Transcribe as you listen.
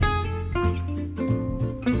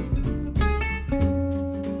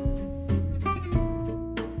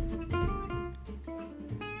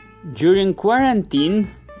During quarantine,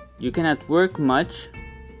 you cannot work much.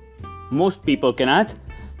 Most people cannot.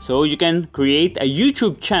 So you can create a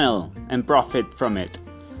YouTube channel and profit from it.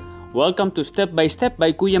 Welcome to Step by Step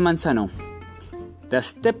by Kuya Manzano. The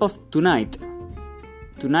step of tonight.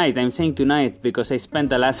 Tonight, I'm saying tonight because I spent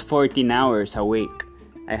the last 14 hours awake.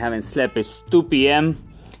 I haven't slept. It's 2 p.m.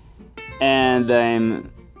 and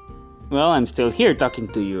I'm still here talking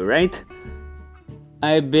to you, right?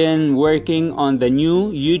 I've been working on the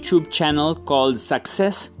new YouTube channel called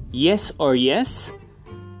Success Yes or Yes.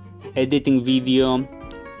 Editing video,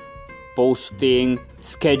 posting,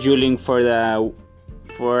 scheduling for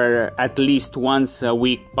at least once a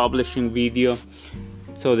week publishing video.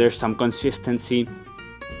 So there's some consistency.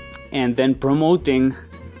 And then promoting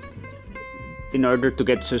in order to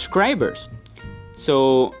get subscribers.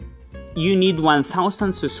 So you need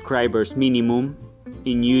 1,000 subscribers minimum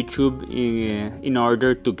in YouTube in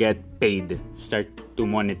order to get paid, start to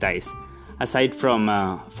monetize, aside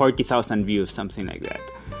from 40,000 views, something like that.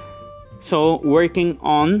 So working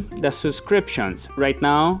on the subscriptions. Right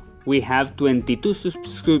now we have 22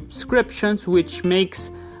 subscriptions, which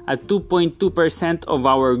makes a 2.2% of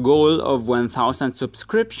our goal of 1,000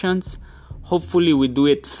 subscriptions. Hopefully we do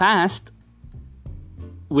it fast,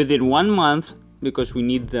 within 1 month, because we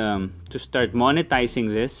need to start monetizing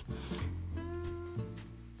this.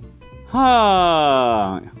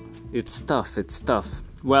 It's tough.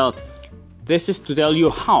 Well, this is to tell you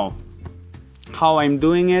how I'm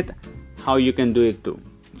doing it, how you can do it too.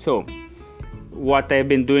 So, what I've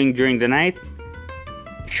been doing during the night,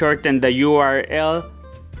 shorten the URL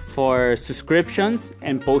for subscriptions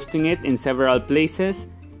and posting it in several places.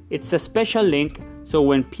 It's a special link, so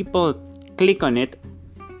when people click on it,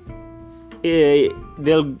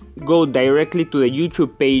 they'll go directly to the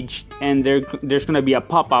YouTube page, and there's gonna be a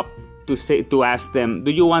pop-up to ask them,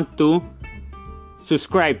 do you want to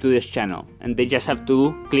subscribe to this channel? And they just have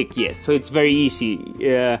to click yes. So it's very easy.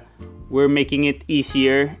 We're making it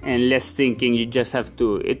easier and less thinking.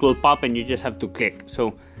 It will pop and you just have to click.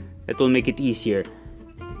 So that will make it easier.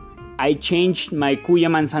 I changed my Kuya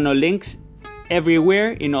Manzano links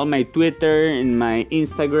everywhere, in all my Twitter, in my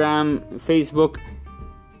Instagram, Facebook,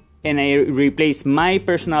 and I replaced my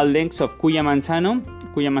personal links of Kuya Manzano,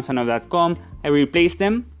 kuyamanzano.com. I replaced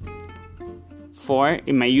them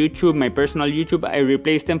in my YouTube, my personal YouTube. I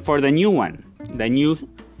replaced them for the new one, the new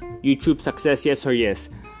YouTube Success Yes or Yes.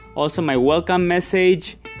 Also, my welcome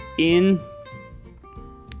message in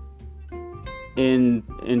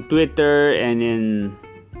Twitter and in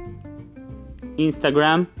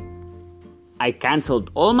Instagram, I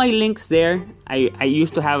canceled all my links there. I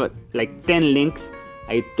used to have like 10 links.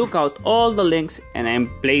 I took out all the links and I'm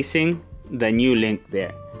placing the new link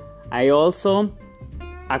there. I also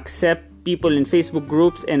accept people in Facebook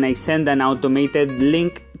groups and I send an automated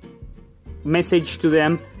link message to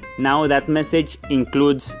them. Now that message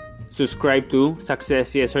includes subscribe to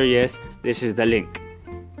Success Yes or Yes. This is the link.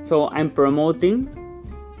 So I'm promoting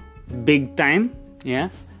big time. Yeah.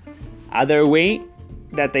 Other way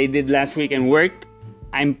that I did last week and worked,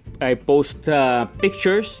 I post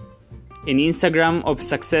pictures in Instagram of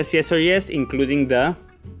Success Yes or Yes, including the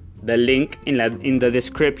link in the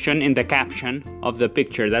description, in the caption of the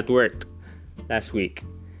picture. That worked last week.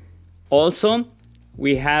 Also,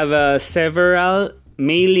 we have several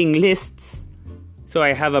mailing lists. So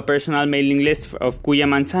I have a personal mailing list of Kuya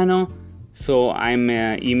Manzano. So I'm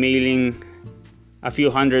emailing a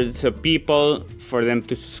few hundreds of people for them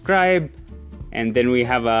to subscribe. And then we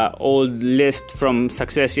have an old list from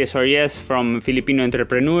Success Yes or Yes from Filipino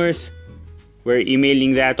entrepreneurs. We're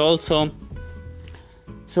emailing that also.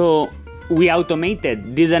 So we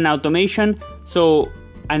did an automation. So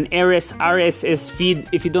an RSS feed,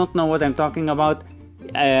 if you don't know what I'm talking about,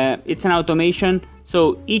 it's an automation.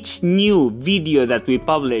 So each new video that we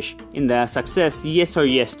publish in the Success Yes or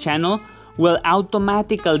Yes channel will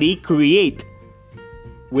automatically create,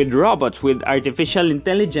 with robots, with artificial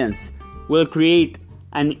intelligence, will create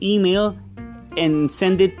an email and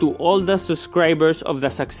send it to all the subscribers of the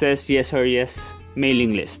Success Yes or Yes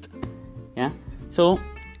mailing list. Yeah. So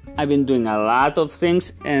I've been doing a lot of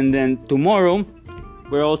things, and then tomorrow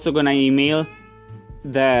we're also gonna email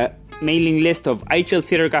the mailing list of Aichel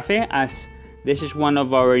Theater Cafe, as this is one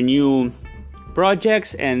of our new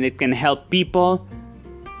projects and it can help people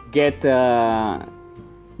get ahead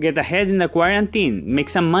in the quarantine, make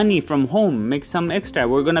some money from home, make some extra.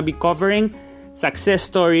 We're gonna be covering success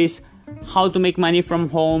stories, how to make money from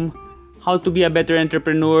home, how to be a better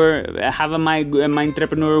entrepreneur, have my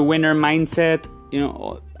entrepreneur winner mindset,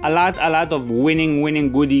 a lot of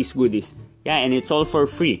winning goodies. Yeah, and it's all for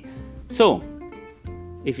free. So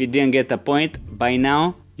if you didn't get the point by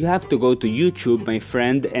now, You have to go to YouTube, my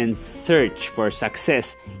friend, and search for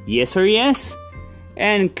Success. Yes or yes?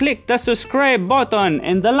 And click the subscribe button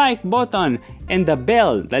and the like button and the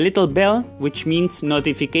bell, the little bell, which means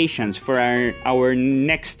notifications for our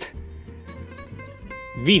next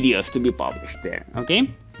videos to be published there, okay?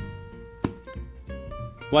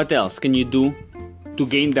 What else can you do to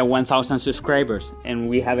gain the 1,000 subscribers? And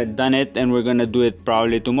we haven't done it, and we're gonna do it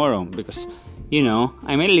probably tomorrow because,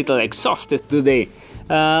 I'm a little exhausted today.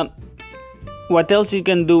 What else you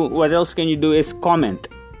can do? What else can you do is comment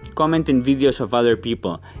in videos of other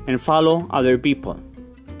people and follow other people.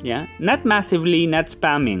 Yeah, not massively, not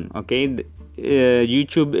spamming. Okay,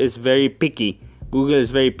 YouTube is very picky. Google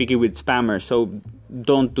is very picky with spammers, so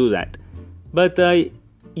don't do that. But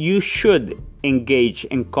you should engage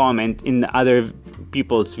and comment in other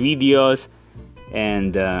people's videos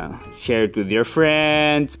and share it with your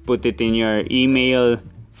friends. Put it in your email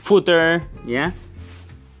footer. Yeah.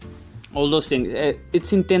 All those things.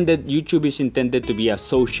 YouTube is intended to be a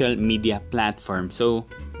social media platform. So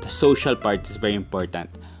the social part is very important.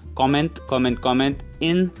 Comment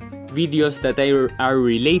in videos that are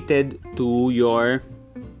related to your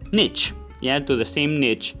niche. Yeah, to the same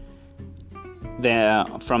niche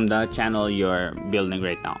from the channel you're building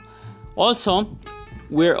right now. Also,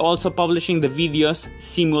 we're also publishing the videos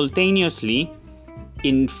simultaneously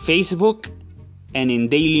in Facebook and in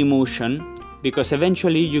Dailymotion, because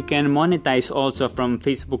eventually you can monetize also from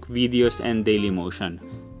Facebook videos and Dailymotion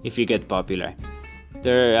if you get popular.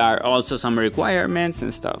 There are also some requirements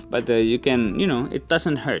and stuff, but you can, it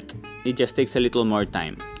doesn't hurt. It just takes a little more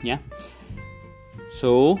time. Yeah.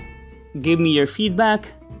 So give me your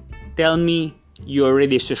feedback. Tell me you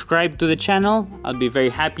already subscribed to the channel. I'll be very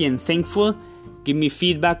happy and thankful. Give me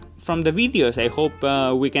feedback from the videos. I hope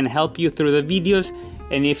we can help you through the videos.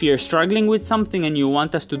 And if you're struggling with something and you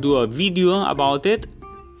want us to do a video about it,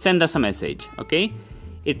 send us a message, okay?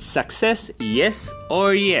 It's Success, yes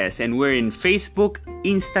or yes. And we're in Facebook,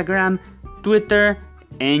 Instagram, Twitter,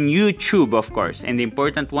 and YouTube, of course. And the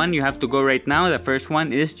important one, you have to go right now. The first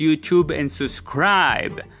one is YouTube, and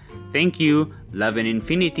subscribe. Thank you. Love and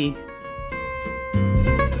infinity.